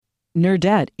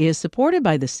Nerdette is supported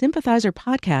by the Sympathizer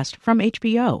podcast from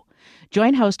HBO.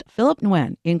 Join host Philip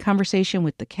Nguyen in conversation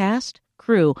with the cast,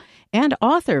 crew, and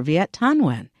author Viet Thanh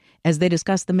Nguyen as they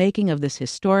discuss the making of this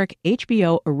historic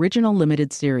HBO original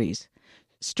limited series.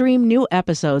 Stream new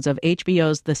episodes of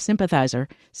HBO's The Sympathizer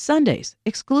Sundays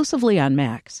exclusively on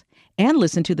Max, and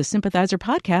listen to the Sympathizer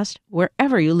podcast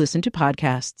wherever you listen to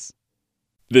podcasts.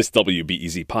 This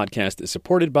WBEZ podcast is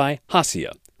supported by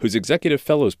Hacia, whose Executive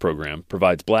Fellows Program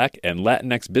provides Black and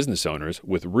Latinx business owners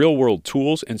with real-world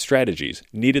tools and strategies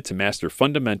needed to master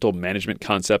fundamental management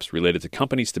concepts related to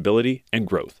company stability and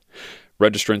growth.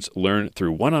 Registrants learn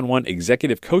through one-on-one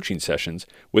executive coaching sessions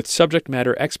with subject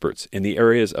matter experts in the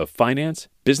areas of finance,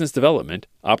 business development,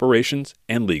 operations,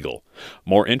 and legal.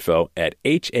 More info at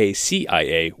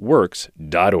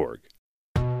haciaworks.org.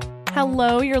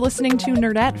 Hello, you're listening to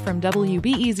Nerdette from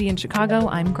WBEZ in Chicago.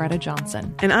 I'm Greta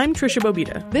Johnson. And I'm Trisha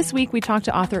Bobita. This week, we talked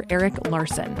to author Erik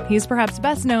Larson. He's perhaps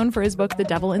best known for his book, The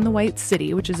Devil in the White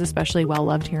City, which is especially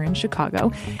well-loved here in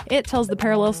Chicago. It tells the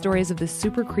parallel stories of this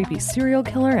super creepy serial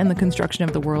killer and the construction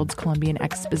of the world's Columbian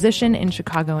Exposition in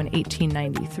Chicago in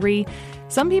 1893.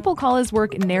 Some people call his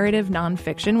work narrative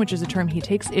nonfiction, which is a term he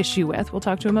takes issue with. We'll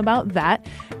talk to him about that.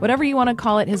 Whatever you want to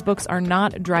call it, his books are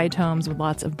not dry tomes with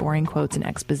lots of boring quotes and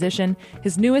exposition.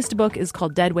 His newest book is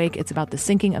called Deadwake. It's about the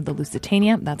sinking of the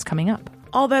Lusitania. That's coming up.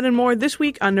 All that and more this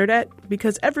week on Nerdette,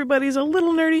 because everybody's a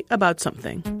little nerdy about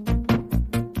something.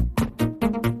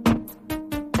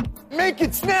 Make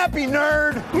it snappy,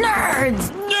 nerd!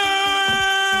 Nerds!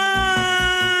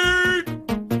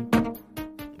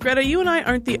 Greta, you and I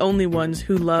aren't the only ones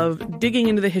who love digging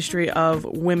into the history of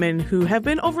women who have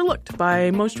been overlooked by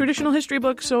most traditional history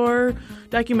books or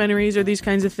documentaries or these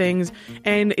kinds of things.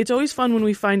 And it's always fun when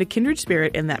we find a kindred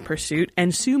spirit in that pursuit,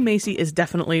 and Sue Macy is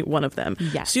definitely one of them.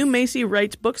 Yes. Sue Macy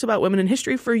writes books about women in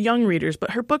history for young readers, but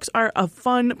her books are a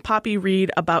fun, poppy read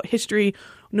about history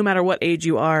no matter what age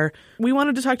you are. We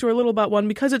wanted to talk to her a little about one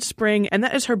because it's spring, and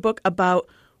that is her book about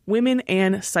women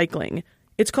and cycling.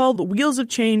 It's called Wheels of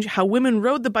Change, How Women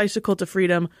Rode the Bicycle to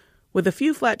Freedom with a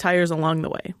Few Flat Tires Along the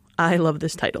Way. I love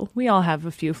this title. We all have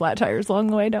a few flat tires along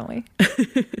the way, don't we?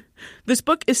 This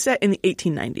book is set in the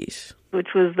 1890s. Which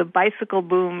was the bicycle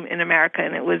boom in America,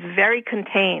 and it was very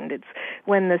contained. It's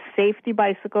when the safety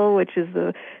bicycle, which is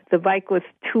the bike with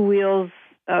two wheels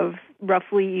of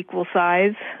roughly equal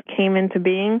size, came into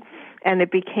being, and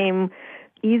it became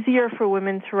easier for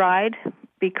women to ride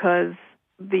because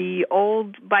the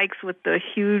old bikes with the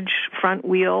huge front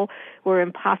wheel were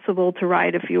impossible to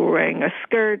ride if you were wearing a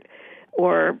skirt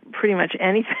or pretty much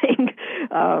anything.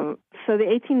 So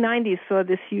the 1890s saw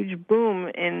this huge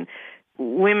boom in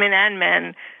women and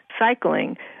men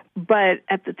cycling. But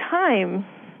at the time,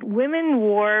 women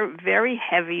wore very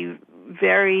heavy,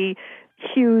 very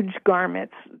huge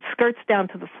garments, skirts down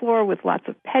to the floor with lots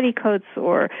of petticoats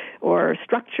or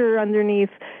structure underneath.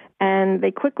 And they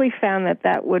quickly found that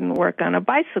that wouldn't work on a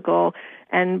bicycle,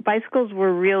 and bicycles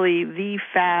were really the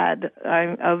fad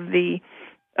of the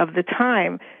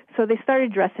time. So they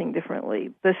started dressing differently.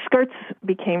 The skirts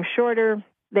became shorter.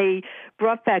 They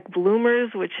brought back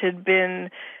bloomers, which had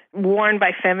been worn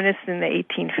by feminists in the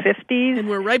 1850s. And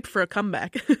we're ripe for a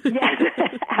comeback. Yes,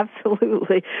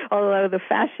 absolutely. Although the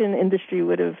fashion industry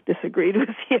would have disagreed with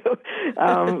you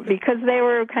because they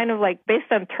were kind of like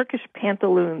based on Turkish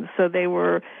pantaloons. So they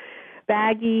were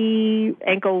baggy,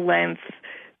 ankle-length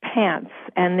pants,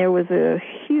 and there was a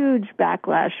huge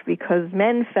backlash because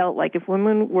men felt like if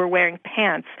women were wearing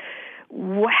pants,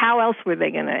 how else were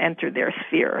they going to enter their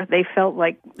sphere? They felt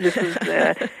like this is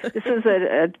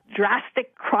a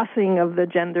drastic crossing of the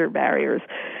gender barriers.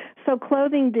 So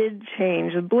clothing did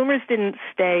change. The bloomers didn't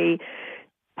stay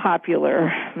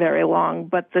popular very long,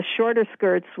 but the shorter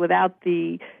skirts without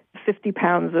the 50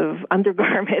 pounds of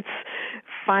undergarments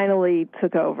finally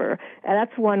took over. And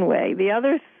that's one way. The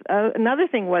other, another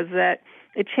thing was that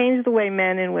it changed the way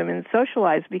men and women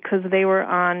socialized because they were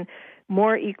on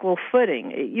more equal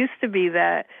footing. It used to be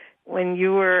that when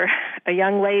you were a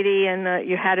young lady and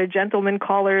you had a gentleman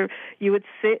caller, you would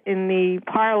sit in the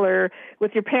parlor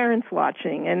with your parents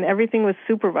watching, and everything was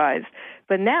supervised.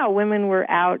 But now women were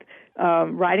out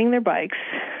riding their bikes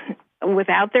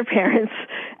without their parents,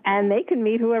 and they could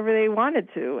meet whoever they wanted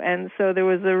to. And so there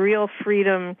was a real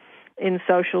freedom in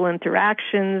social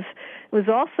interactions. It was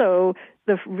also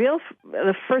the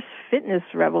first fitness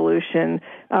revolution.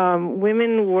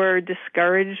 Women were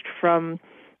discouraged from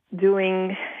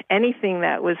doing anything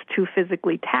that was too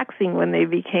physically taxing when they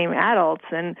became adults.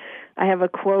 And I have a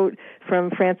quote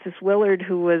from Frances Willard,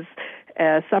 who was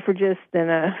a suffragist and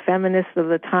a feminist of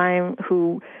the time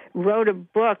who wrote a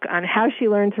book on how she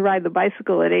learned to ride the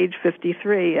bicycle at age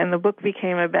 53, and the book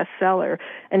became a bestseller.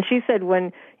 And she said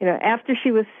after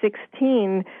she was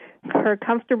 16, her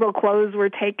comfortable clothes were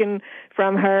taken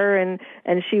from her, and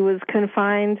she was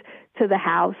confined to the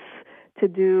house to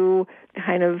do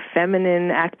kind of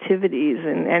feminine activities,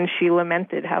 and she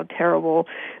lamented how terrible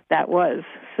that was.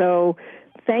 So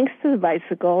thanks to the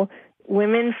bicycle,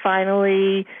 women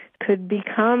finally could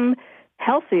become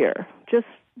healthier just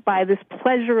by this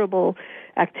pleasurable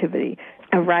activity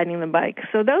of riding the bike.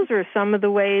 So those are some of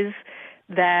the ways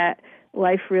that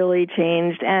life really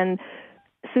changed. And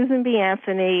Susan B.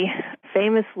 Anthony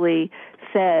famously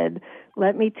said,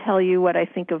 "Let me tell you what I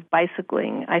think of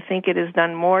bicycling. I think it has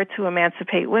done more to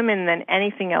emancipate women than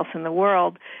anything else in the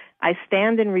world. I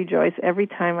stand and rejoice every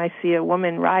time I see a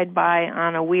woman ride by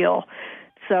on a wheel."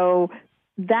 So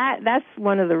that's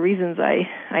one of the reasons I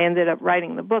ended up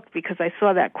writing the book, because I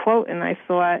saw that quote and I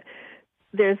thought,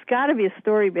 there's got to be a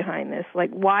story behind this.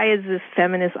 Like, why is this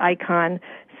feminist icon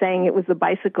saying it was the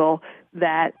bicycle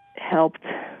that helped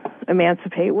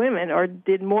emancipate women or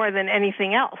did more than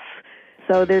anything else?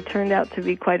 So there turned out to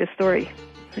be quite a story.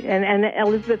 And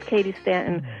Elizabeth Cady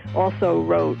Stanton also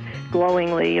wrote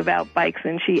glowingly about bikes,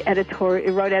 and she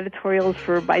wrote editorials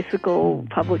for bicycle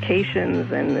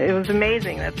publications, and it was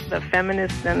amazing that the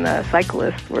feminists and the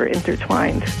cyclists were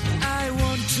intertwined. I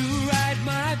want to ride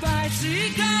my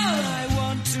bicycle. I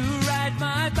want to ride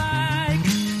my bike.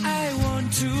 I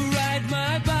want to ride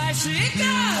my bicycle.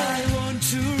 I want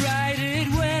to ride it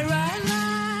where I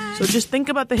like. So just think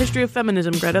about the history of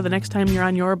feminism, Greta, the next time you're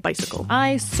on your bicycle.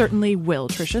 I certainly will,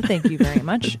 Tricia. Thank you very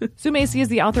much. Sue Macy is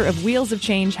the author of Wheels of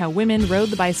Change, How Women Rode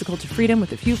the Bicycle to Freedom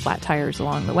with a Few Flat Tires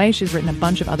Along the Way. She's written a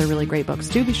bunch of other really great books,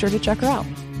 too. Be sure to check her out.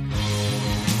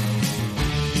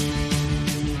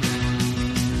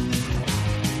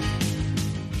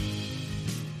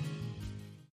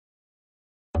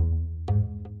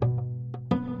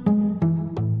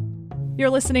 You're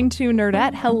listening to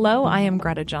Nerdette. Hello, I am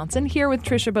Greta Johnson, here with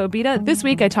Tricia Bobita. This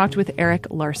week I talked with Erik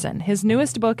Larson. His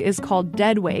newest book is called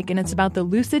Deadwake, and it's about the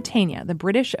Lusitania, the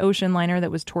British ocean liner that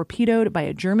was torpedoed by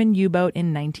a German U-boat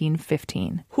in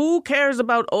 1915. Who cares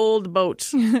about old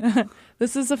boats?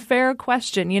 This is a fair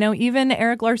question. You know, even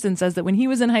Erik Larson says that when he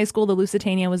was in high school, the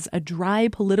Lusitania was a dry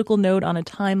political note on a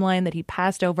timeline that he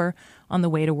passed over on the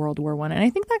way to World War I. And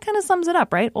I think that kind of sums it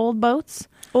up, right? Old boats?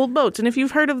 Old boats. And if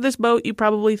you've heard of this boat, you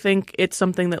probably think it's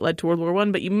something that led to World War I,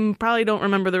 but you probably don't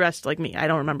remember the rest like me. I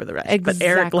don't remember the rest. Exactly. But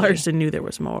Erik Larson knew there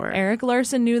was more. Erik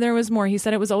Larson knew there was more. He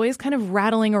said it was always kind of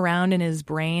rattling around in his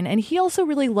brain. And he also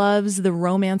really loves the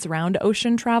romance around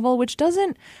ocean travel, which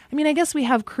doesn't, I mean, I guess we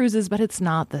have cruises, but it's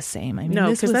not the same. I mean,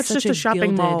 no, because that's just a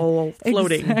shopping mall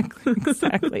floating.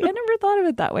 Exactly. I never thought of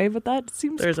it that way, but that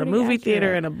seems There's a pretty movie accurate.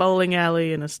 Theater and a bowling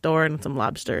alley and a store and some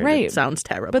lobster. And right. It sounds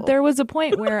terrible. But there was a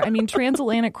point where, I mean,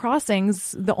 transatlantic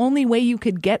crossings, the only way you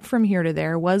could get from here to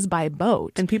there was by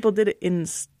boat. And people did it in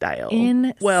style.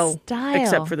 Style.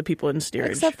 Except for the people in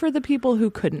steerage. Except for the people who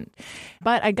couldn't.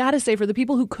 But I got to say, for the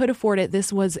people who could afford it,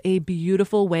 this was a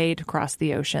beautiful way to cross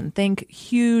the ocean. Think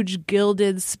huge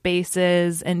gilded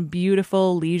spaces and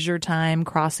beautiful leisure time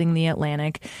crossing the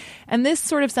Atlantic. And this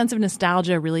sort of sense of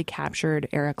nostalgia really captured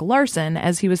Erik Larson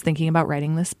as he was thinking about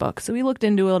writing this book. So he looked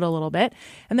into it a little bit,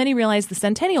 and then he realized the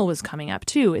centennial was coming up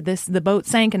too. The boat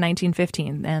sank in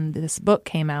 1915, and this book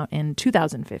came out in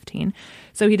 2015.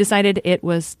 So he decided it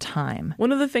was time.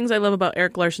 One of the things I love about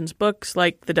Erik Larson's books,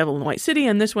 like The Devil in the White City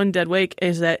and this one, Deadwake,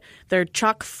 is that they're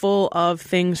chock full of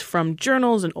things from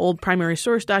journals and old primary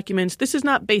source documents. This is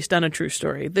not based on a true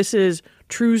story. This is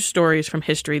true stories from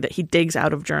history that he digs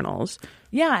out of journals.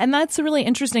 Yeah, and that's a really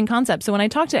interesting concept. So when I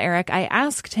talked to Erik, I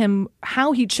asked him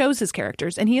how he chose his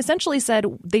characters, and he essentially said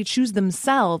they choose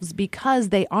themselves because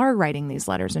they are writing these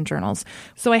letters and journals.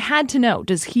 So I had to know,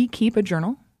 does he keep a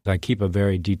journal? I keep a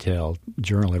very detailed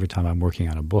journal every time I'm working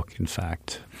on a book, in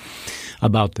fact,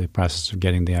 about the process of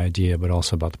getting the idea, but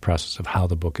also about the process of how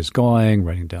the book is going,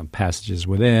 writing down passages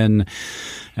within,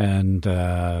 and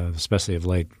especially of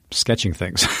late, sketching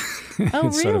things. Oh,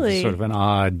 it's really? Sort of an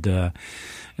odd...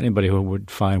 anybody who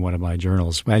would find one of my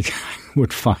journals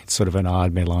would find sort of an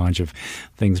odd melange of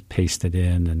things pasted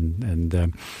in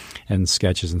and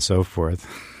sketches and so forth.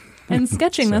 And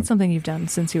sketching, that's something you've done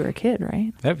since you were a kid,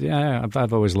 right?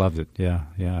 I've always loved it, yeah.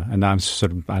 And now I'm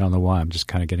sort of, I don't know why, I'm just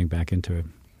kind of getting back into it.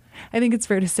 I think it's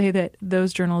fair to say that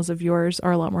those journals of yours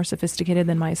are a lot more sophisticated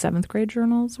than my 7th grade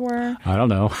journals were. I don't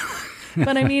know.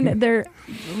 But I mean, they're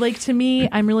like, to me,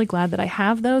 I'm really glad that I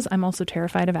have those. I'm also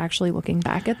terrified of actually looking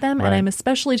back at them. Right. And I'm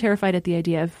especially terrified at the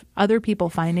idea of other people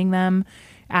finding them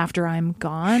after I'm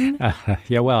gone?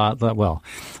 Well.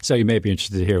 So you may be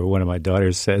interested to hear what one of my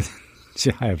daughters said.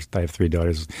 I have 3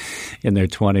 daughters in their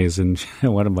 20s, and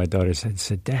one of my daughters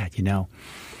said, "Dad, you know,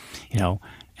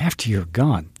 after you're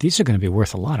gone, these are going to be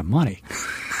worth a lot of money."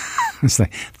 It's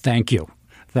like, thank you.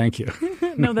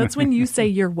 No, that's when you say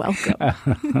you're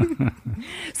welcome.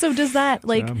 So does that,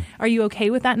 are you okay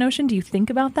with that notion? Do you think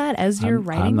about that as you're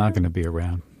writing? I'm not going to be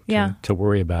around to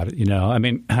worry about it. I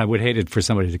mean, I would hate it for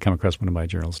somebody to come across one of my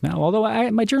journals now, although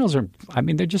my journals are,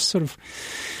 they're just sort of,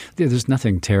 there's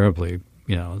nothing terribly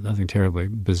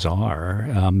bizarre.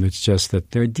 It's just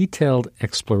that they're a detailed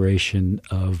exploration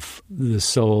of the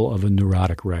soul of a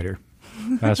neurotic writer.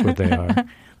 That's what they are.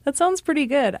 That sounds pretty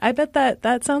good. I bet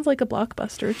that sounds like a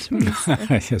blockbuster to me.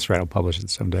 That's right. I'll publish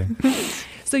it someday.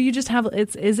 So you just have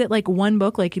is it like one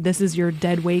book? Like this is your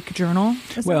Dead Wake journal?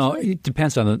 Well, it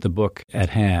depends on the book at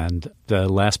hand. The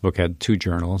last book had 2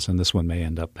 journals, and this one may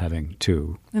end up having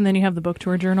 2. And then you have the book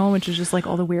tour journal, which is just like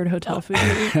all the weird hotel food.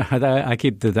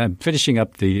 I'm finishing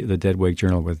up the Dead Wake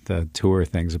journal with tour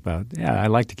things about. Yeah, I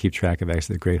like to keep track of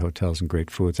actually the great hotels and great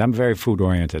foods. I'm very food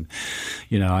oriented.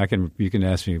 You can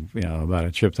ask me about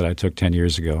a trip that I took 10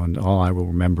 years ago, and all I will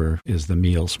remember is the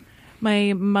meals.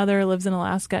 My mother lives in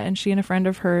Alaska, and she and a friend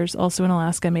of hers, also in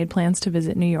Alaska, made plans to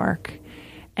visit New York.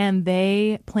 And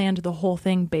they planned the whole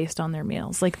thing based on their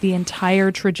meals. Like the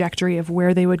entire trajectory of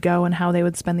where they would go and how they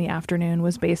would spend the afternoon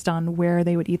was based on where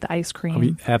they would eat the ice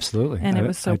cream. Absolutely. And it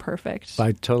was so perfect.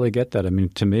 I totally get that. I mean,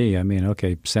 to me,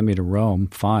 okay, send me to Rome,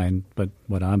 fine. But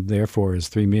what I'm there for is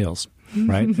 3 meals.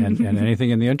 Right? and anything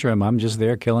in the interim, I'm just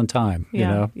there killing time.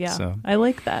 Yeah. So. I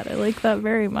like that. I like that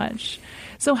very much.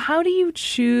 So how do you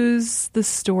choose the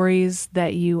stories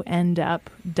that you end up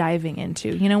diving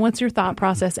into? What's your thought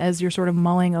process as you're sort of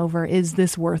mulling over, is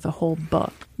this worth a whole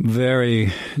book?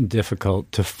 Very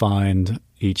difficult to find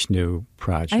each new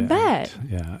project. I bet.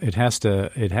 Yeah. It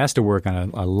has to work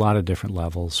on a lot of different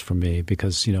levels for me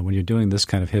because, when you're doing this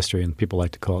kind of history, and people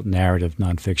like to call it narrative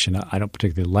nonfiction, I don't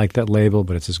particularly like that label,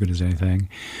 but it's as good as anything.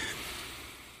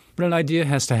 But an idea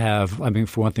has to have,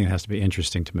 for one thing, it has to be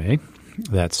interesting to me.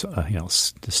 That's,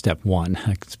 step one.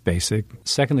 It's basic.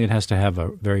 Secondly, it has to have a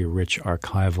very rich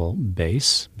archival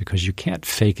base because you can't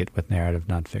fake it with narrative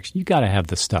nonfiction. You got to have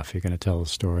the stuff. You're going to tell the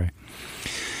story.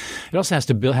 It also has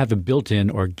to have a built-in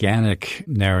organic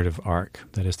narrative arc.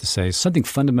 That is to say, something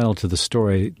fundamental to the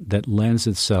story that lends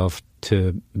itself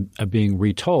to being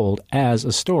retold as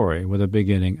a story with a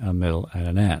beginning, a middle, and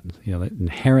an end. That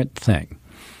inherent thing.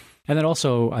 And then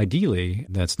also, ideally,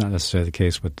 that's not necessarily the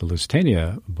case with the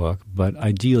Lusitania book, but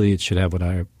ideally it should have what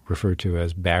I refer to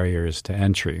as barriers to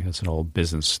entry. That's an old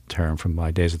business term from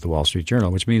my days at the Wall Street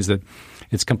Journal, which means that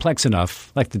it's complex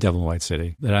enough, like The Devil in White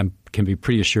City, that I can be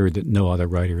pretty assured that no other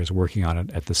writer is working on it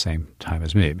at the same time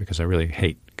as me, because I really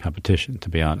hate competition, to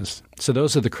be honest. So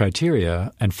those are the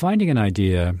criteria, and finding an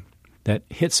idea that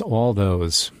hits all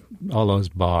those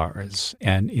bars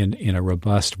and in a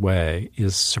robust way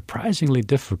is surprisingly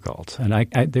difficult.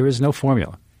 And there is no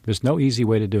formula. There's no easy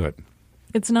way to do it.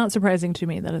 It's not surprising to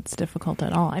me that it's difficult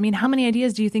at all. How many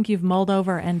ideas do you think you've mulled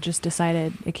over and just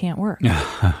decided it can't work?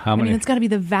 How many? It's got to be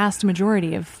the vast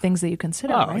majority of things that you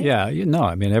consider, right? Yeah.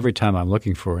 Every time I'm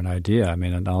looking for an idea,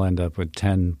 I'll end up with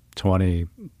 10, 20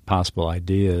 possible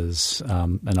ideas,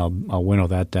 and I'll winnow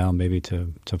that down maybe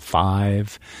to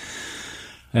 5.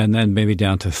 And then maybe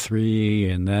down to 3,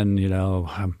 and then,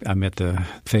 I'm at the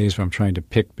phase where I'm trying to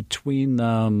pick between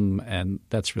them, and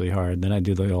that's really hard. And then I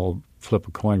do the old flip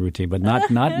a coin routine, but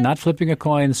not flipping a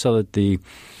coin so that the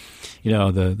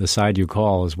side you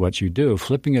call is what you do.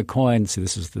 Flipping a coin, see,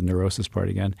 this is the neurosis part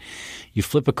again. You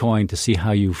flip a coin to see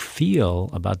how you feel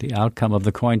about the outcome of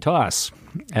the coin toss.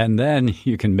 And then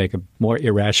you can make a more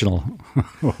irrational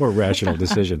or rational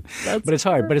decision. But it's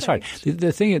hard.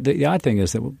 The odd thing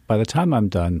is that by the time I'm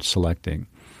done selecting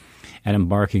and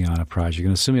embarking on a project,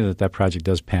 and assuming that project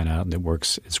does pan out and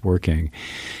it's working,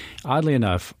 oddly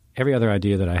enough, every other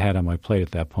idea that I had on my plate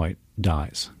at that point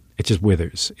dies. It just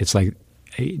withers. It's like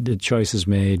the choice is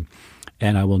made,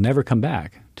 and I will never come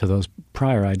back to those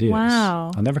prior ideas.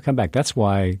 Wow. I'll never come back. That's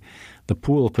why the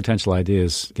pool of potential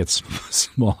ideas gets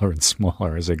smaller and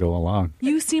smaller as they go along.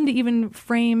 You seem to even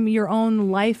frame your own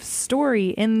life story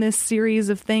in this series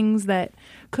of things that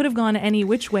could have gone any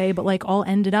which way, but all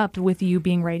ended up with you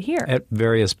being right here. At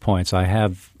various points, I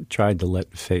have tried to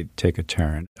let fate take a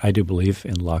turn. I do believe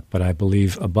in luck, but I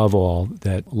believe above all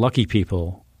that lucky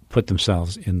people put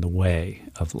themselves in the way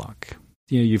of luck.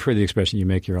 You've heard the expression, you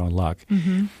make your own luck.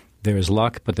 Mm-hmm. There is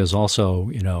luck, but there's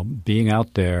also, being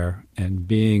out there and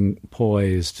being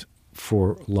poised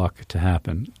for luck to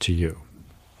happen to you.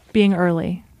 Being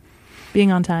early,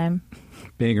 being on time.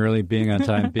 being early, being on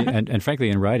time, and frankly,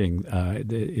 in writing,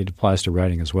 it applies to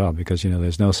writing as well because,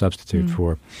 there's no substitute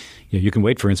for, you can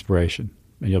wait for inspiration,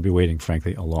 and you'll be waiting,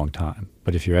 frankly, a long time.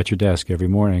 But if you're at your desk every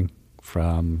morning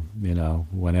from,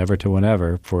 whenever to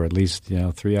whenever for at least,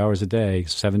 3 hours a day,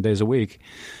 7 days a week,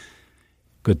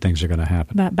 good things are going to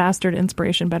happen. That bastard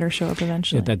inspiration better show up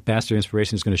eventually. Yeah, that bastard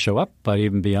inspiration is going to show up, but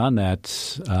even beyond that,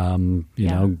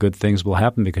 good things will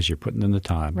happen because you're putting in the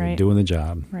time, right. You're doing the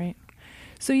job. Right.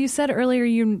 So you said earlier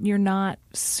you're not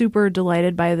super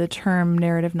delighted by the term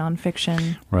narrative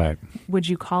nonfiction. Right. Would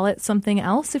you call it something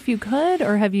else if you could,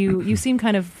 or have you seem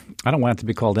kind of... I don't want it to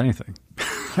be called anything.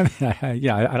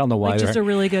 I don't know why. Like just a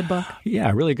really good book.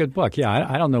 Yeah, a really good book. Yeah,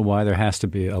 I don't know why there has to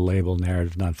be a label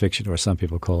narrative nonfiction, or some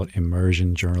people call it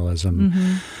immersion journalism.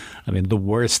 Mm-hmm. I mean, the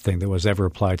worst thing that was ever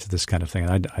applied to this kind of thing,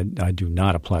 and I do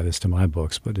not apply this to my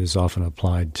books, but is often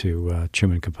applied to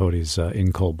Truman Capote's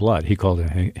In Cold Blood. He called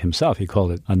it himself, he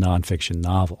called it a nonfiction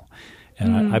novel.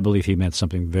 And I believe he meant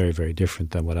something very, very different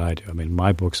than what I do. I mean,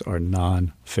 my books are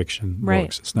nonfiction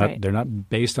books. It's not; They're not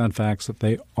based on facts; that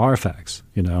they are facts.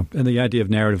 And the idea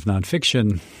of narrative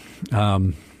nonfiction,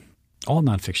 all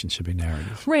nonfiction should be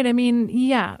narrative. Right. I mean,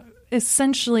 yeah.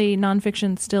 Essentially,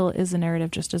 nonfiction still is a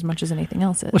narrative just as much as anything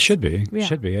else is. Well, should be. Yeah.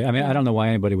 Should be. I mean, I don't know why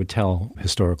anybody would tell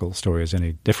historical stories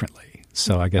any differently.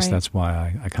 So I guess that's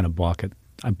why I kind of balk at.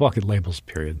 I balk at labels,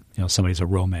 period. Somebody's a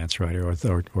romance writer, or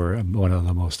one of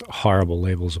the most horrible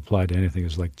labels applied to anything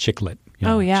is like chick lit.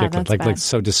 Oh, yeah, chick that's lit. bad. Like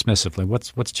so dismissively.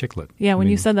 What's chick lit? Yeah, when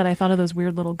you said that, I thought of those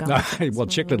weird little gums. Well,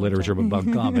 chick lit literature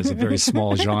above gum is a very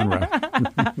small genre.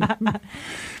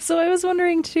 So I was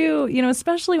wondering, too,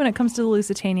 especially when it comes to the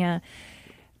Lusitania,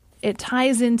 it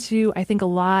ties into, I think, a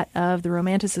lot of the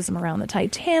romanticism around the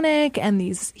Titanic and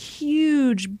these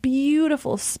huge,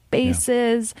 beautiful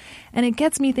spaces. Yeah. And it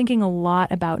gets me thinking a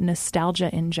lot about nostalgia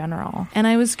in general. And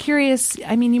I was curious,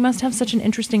 I mean, you must have such an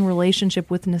interesting relationship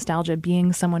with nostalgia,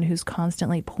 being someone who's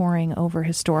constantly poring over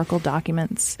historical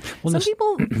documents. Well, some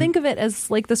people think of it as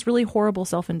like this really horrible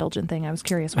self-indulgent thing. I was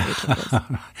curious what your take is.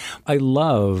 I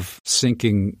love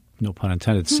sinking... no pun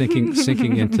intended,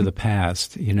 sinking into the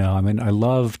past. I mean, I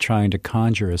love trying to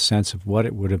conjure a sense of what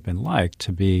it would have been like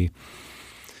to be,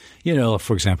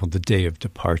 for example, the day of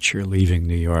departure, leaving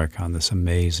New York on this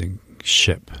amazing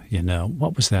ship.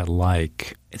 What was that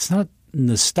like? It's not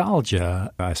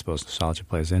nostalgia. I suppose nostalgia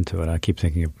plays into it. I keep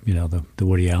thinking of, the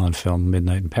Woody Allen film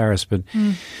Midnight in Paris, but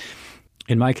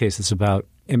in my case, it's about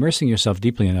immersing yourself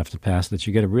deeply enough in the past that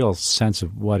you get a real sense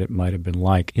of what it might have been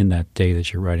like in that day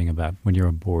that you're writing about, when you're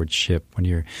aboard ship, when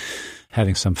you're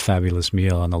having some fabulous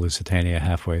meal on the Lusitania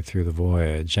halfway through the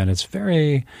voyage. And it's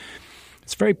very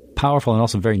powerful and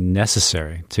also very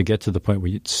necessary to get to the point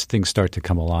where things start to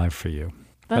come alive for you.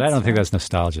 But I don't think that's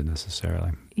nostalgia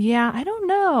necessarily. Yeah, I don't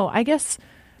know. I guess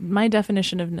my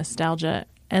definition of nostalgia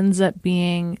ends up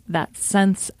being that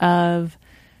sense of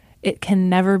it can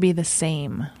never be the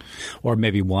same. Or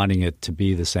maybe wanting it to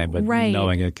be the same, but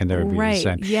knowing it can never be the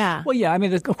same. Yeah. Well, yeah, I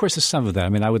mean, of course, there's some of that. I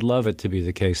mean, I would love it to be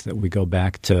the case that we go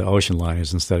back to ocean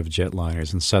liners instead of jet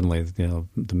liners, and suddenly,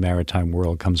 the maritime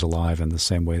world comes alive in the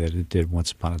same way that it did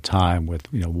once upon a time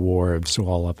with, wharves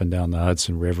all up and down the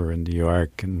Hudson River in New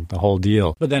York and the whole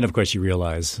deal. But then, of course, you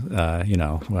realize,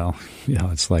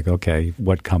 it's like, okay,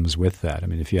 what comes with that? I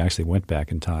mean, if you actually went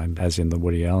back in time, as in the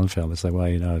Woody Allen film, it's like, well,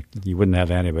 you wouldn't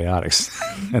have antibiotics.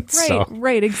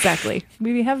 Right, exactly.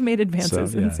 We have made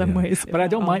advances in some ways. But I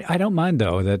don't mind,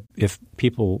 though, that if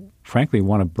people, frankly,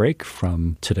 want to break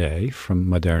from today, from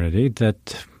modernity,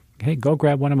 that, hey, go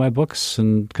grab one of my books,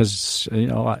 and because,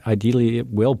 ideally it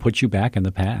will put you back in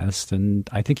the past. And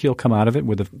I think you'll come out of it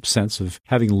with a sense of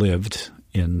having lived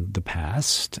in the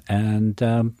past. And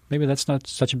maybe that's not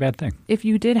such a bad thing. If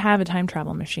you did have a time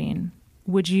travel machine,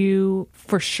 would you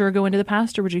for sure go into the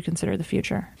past, or would you consider the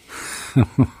future?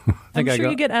 I'm sure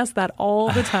you get asked that all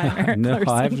the time, Eric No, Larson.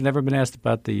 I've never been asked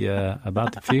about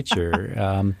the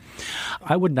future.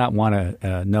 I would not want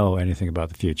to know anything about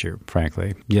the future,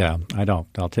 frankly. Yeah, I don't.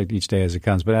 I'll take each day as it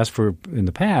comes. But as for in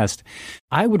the past,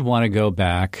 I would want to go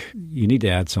back. You need to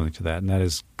add something to that, and that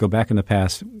is go back in the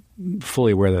past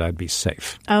fully aware that I'd be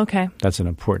safe. Okay. That's an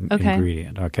important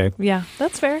ingredient, okay? Yeah,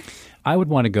 that's fair. I would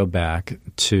want to go back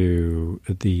to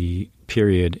the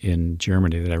period in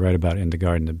Germany that I write about in The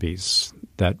Garden of Beasts,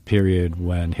 that period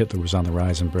when Hitler was on the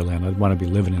rise in Berlin. I'd want to be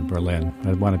living in Berlin.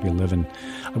 I'd want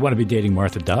to be dating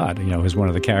Martha Dodd, who's one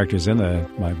of the characters in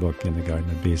my book, In the Garden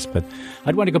of Beasts. But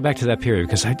I'd want to go back to that period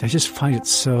because I just find it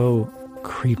so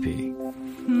creepy.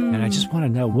 And I just want to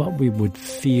know what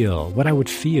I would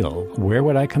feel. Where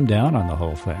would I come down on the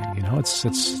whole thing?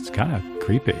 It's kind of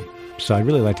creepy. So I'd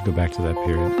really like to go back to that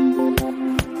period.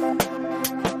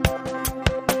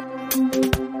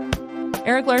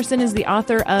 Erik Larson is the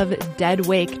author of Dead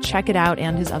Wake. Check it out,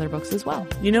 and his other books as well.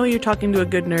 You know, you're talking to a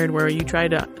good nerd where you try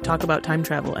to talk about time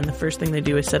travel, and the first thing they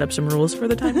do is set up some rules for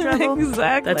the time travel.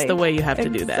 Exactly. That's the way you have to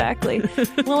do that.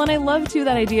 Exactly. Well, and I love, too,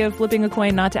 that idea of flipping a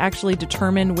coin, not to actually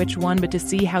determine which one, but to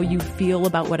see how you feel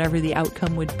about whatever the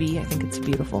outcome would be. I think it's a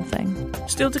beautiful thing.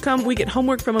 Still to come, we get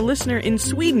homework from a listener in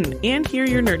Sweden and hear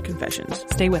your nerd confessions.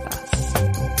 Stay with us.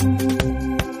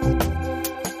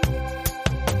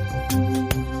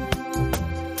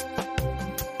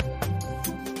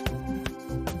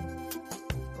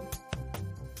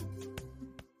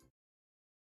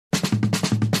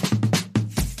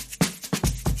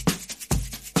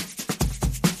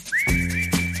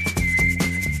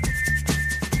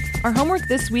 Our homework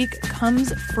this week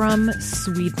comes from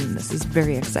Sweden. This is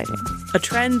very exciting. A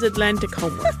transatlantic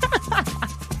homework.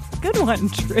 Good one,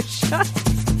 Trisha.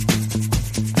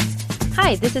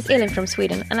 Hi, this is Elin from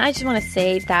Sweden, and I just want to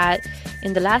say that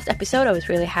in the last episode, I was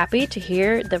really happy to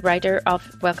hear the writer of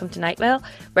Welcome to Night Vale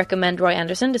recommend Roy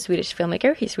Andersson, the Swedish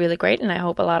filmmaker. He's really great, and I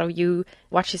hope a lot of you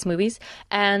watch his movies.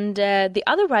 And the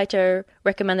other writer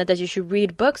recommended that you should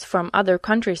read books from other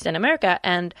countries than America,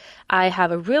 and I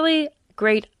have a really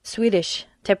great Swedish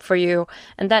tip for you,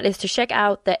 and that is to check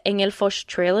out the Engelfors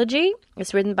trilogy.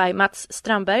 It's written by Mats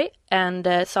Strandberg and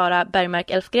Sara Bergmark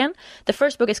Elfgren. The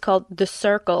first book is called The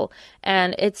Circle,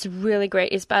 and it's really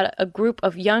great. It's about a group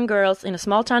of young girls in a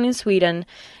small town in Sweden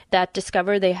that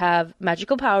discover they have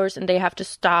magical powers and they have to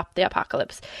stop the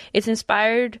apocalypse. It's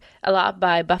inspired a lot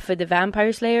by Buffy the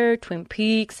Vampire Slayer, Twin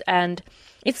Peaks, and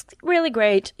it's really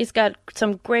great. It's got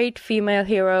some great female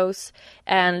heroes,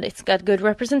 and it's got good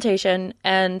representation,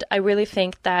 and I really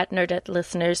think that Nerdette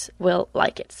listeners will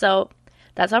like it. So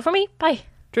that's all for me. Bye.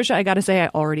 Trisha, I gotta say, I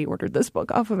already ordered this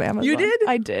book off of Amazon. You did?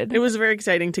 I did. It was very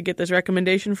exciting to get this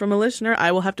recommendation from a listener.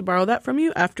 I will have to borrow that from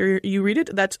you after you read it.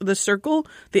 That's The Circle,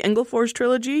 the Engelfors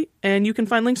trilogy, and you can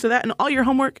find links to that and all your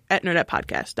homework at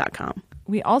nerdettepodcast.com.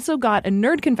 We also got a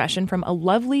nerd confession from a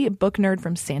lovely book nerd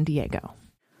from San Diego.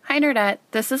 Hi, Nerdette.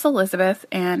 This is Elizabeth,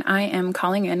 and I am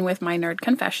calling in with my nerd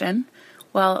confession.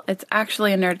 Well, it's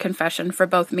actually a nerd confession for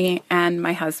both me and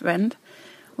my husband.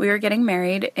 We were getting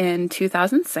married in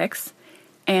 2006,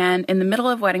 and in the middle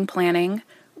of wedding planning,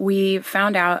 we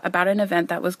found out about an event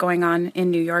that was going on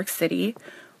in New York City,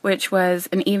 which was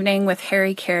an evening with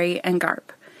Harry Carey and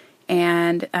Garp.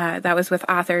 And that was with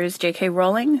authors J.K.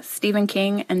 Rowling, Stephen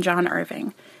King, and John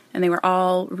Irving. And they were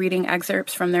all reading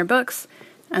excerpts from their books.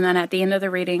 And then at the end of the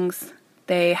readings,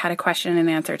 they had a question and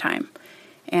answer time.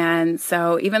 And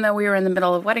so even though we were in the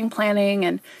middle of wedding planning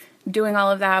and doing all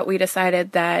of that, we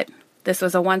decided that this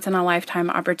was a once-in-a-lifetime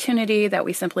opportunity that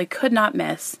we simply could not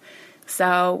miss.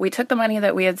 So we took the money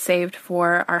that we had saved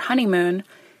for our honeymoon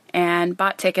and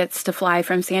bought tickets to fly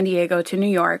from San Diego to New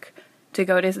York to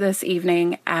go to this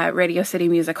evening at Radio City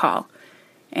Music Hall.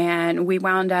 And we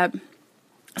wound up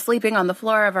sleeping on the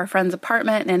floor of our friend's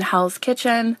apartment in Hell's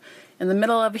Kitchen in the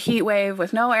middle of a heat wave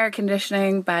with no air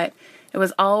conditioning, but it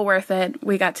was all worth it.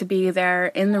 We got to be there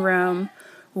in the room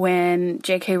when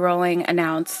J.K. Rowling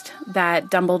announced that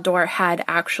Dumbledore had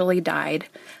actually died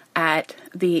at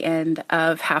the end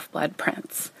of Half-Blood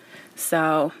Prince.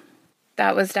 So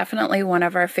that was definitely one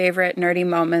of our favorite nerdy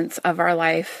moments of our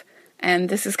life. And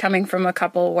this is coming from a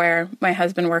couple where my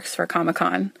husband works for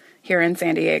Comic-Con here in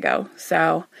San Diego.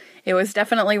 So it was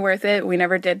definitely worth it. We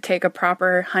never did take a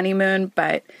proper honeymoon,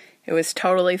 but it was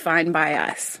totally fine by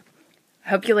us. I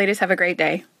hope you ladies have a great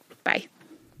day. Bye.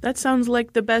 That sounds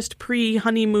like the best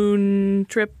pre-honeymoon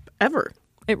trip ever.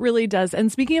 It really does.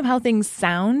 And speaking of how things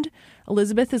sound,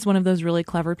 Elizabeth is one of those really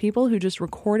clever people who just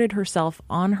recorded herself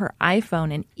on her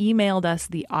iPhone and emailed us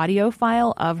the audio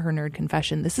file of her nerd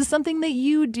confession. This is something that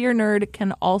you, dear nerd,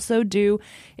 can also do.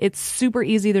 It's super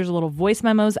easy. There's a little voice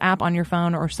memos app on your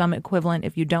phone or some equivalent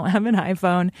if you don't have an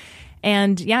iPhone.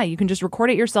 And yeah, you can just record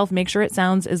it yourself, make sure it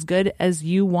sounds as good as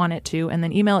you want it to, and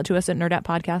then email it to us at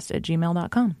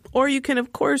nerdettepodcast@gmail.com. Or you can,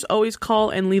 of course, always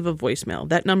call and leave a voicemail.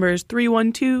 That number is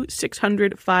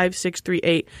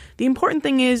 312-600-5638. The important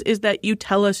thing is that you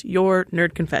tell us your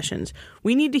nerd confessions.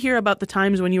 We need to hear about the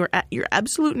times when you were at your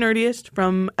absolute nerdiest,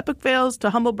 from epic fails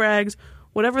to humble brags.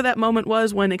 Whatever that moment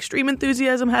was when extreme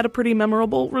enthusiasm had a pretty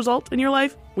memorable result in your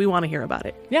life, we want to hear about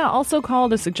it. Yeah, also call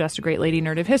to suggest a great lady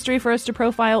nerd of history for us to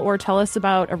profile, or tell us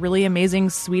about a really amazing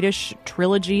Swedish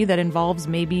trilogy that involves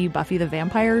maybe Buffy the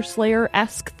Vampire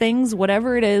Slayer-esque things.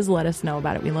 Whatever it is, let us know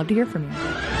about it. We'd love to hear from you.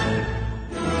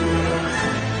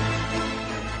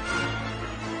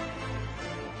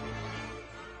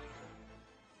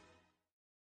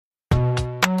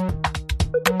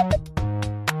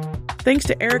 Thanks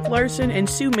to Eric Larson and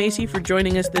Sue Macy for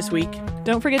joining us this week.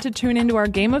 Don't forget to tune into our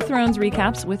Game of Thrones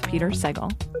recaps with Peter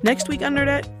Segal. Next week on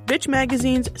Nerdette, Bitch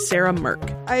Magazine's Sarah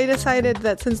Merck. I decided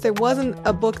that since there wasn't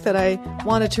a book that I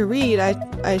wanted to read,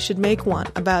 I should make one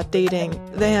about dating.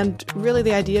 And really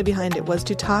the idea behind it was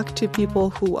to talk to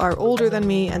people who are older than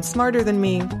me and smarter than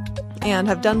me and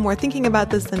have done more thinking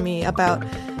about this than me, about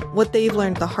what they've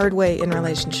learned the hard way in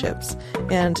relationships,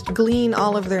 and glean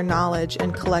all of their knowledge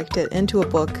and collect it into a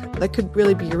book that could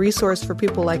really be a resource for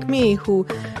people like me who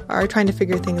are trying to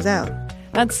figure things out.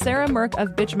 That's Sarah Merck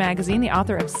of Bitch Magazine, the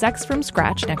author of Sex from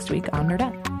Scratch, next week on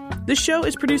Nerdette. This show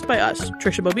is produced by us,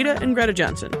 Trisha Bobita and Greta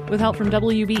Johnson, with help from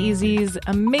WBEZ's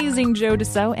amazing Joe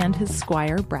DeSoe and his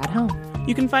squire, Brad Helm.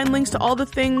 You can find links to all the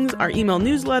things, our email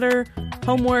newsletter,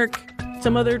 homework,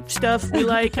 some other stuff we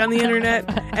like on the internet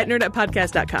at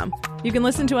nerdettepodcast.com. You can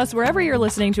listen to us wherever you're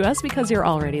listening to us because you're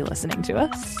already listening to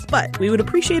us. But we would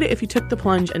appreciate it if you took the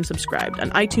plunge and subscribed on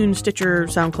iTunes, Stitcher,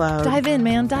 SoundCloud. Dive in,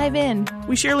 man. Dive in.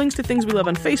 We share links to things we love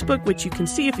on Facebook, which you can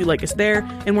see if you like us there.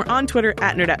 And we're on Twitter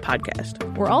at Nerdette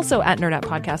Podcast. We're also at Nerdette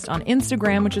Podcast on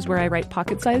Instagram, which is where I write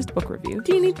pocket-sized book reviews.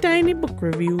 Teeny tiny book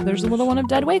reviews. There's a little one of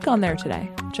Dead Wake on there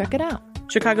today. Check it out.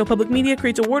 Chicago Public Media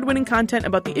creates award-winning content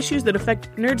about the issues that affect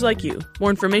nerds like you. More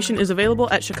information is available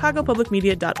at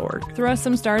chicagopublicmedia.org. Throw us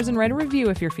some stars and write a review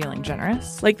if you're feeling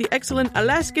generous. Like the excellent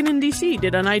Alaskan in D.C.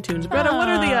 did on iTunes. Greta, what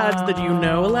are the odds that you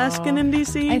know Alaskan in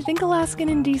D.C.? I think Alaskan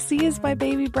in D.C. is my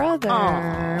baby brother.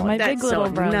 Aww, my that's big little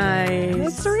so brother.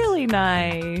 Nice. It's really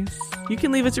nice. You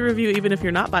can leave us a review even if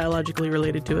you're not biologically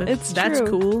related to it. That's true.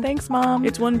 Cool. Thanks, Mom.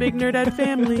 It's one big Nerdette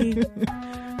family.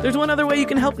 There's one other way you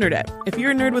can help Nerdette. If you're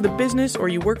a nerd with a business or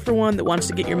you work for one that wants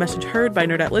to get your message heard by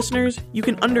Nerdette listeners, you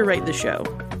can underwrite the show.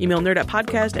 Email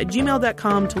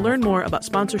nerdettepodcast@gmail.com to learn more about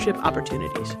sponsorship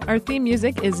opportunities. Our theme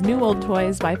music is New Old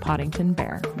Toys by Poddington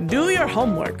Bear. Do your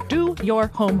homework. Do your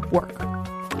homework.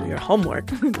 Do your homework.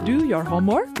 Do your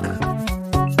homework.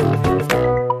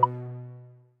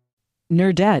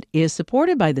 Nerdette is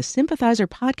supported by the Sympathizer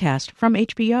podcast from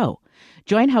HBO.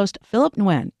 Join host Philip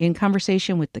Nguyen in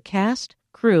conversation with the cast,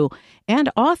 crew, and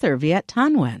author Viet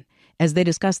Thanh Nguyen as they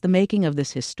discuss the making of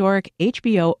this historic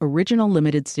HBO original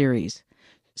limited series.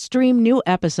 Stream new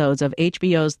episodes of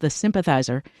HBO's The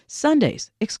Sympathizer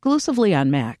Sundays exclusively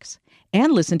on Max,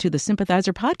 and listen to the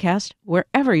Sympathizer podcast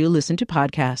wherever you listen to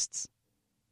podcasts.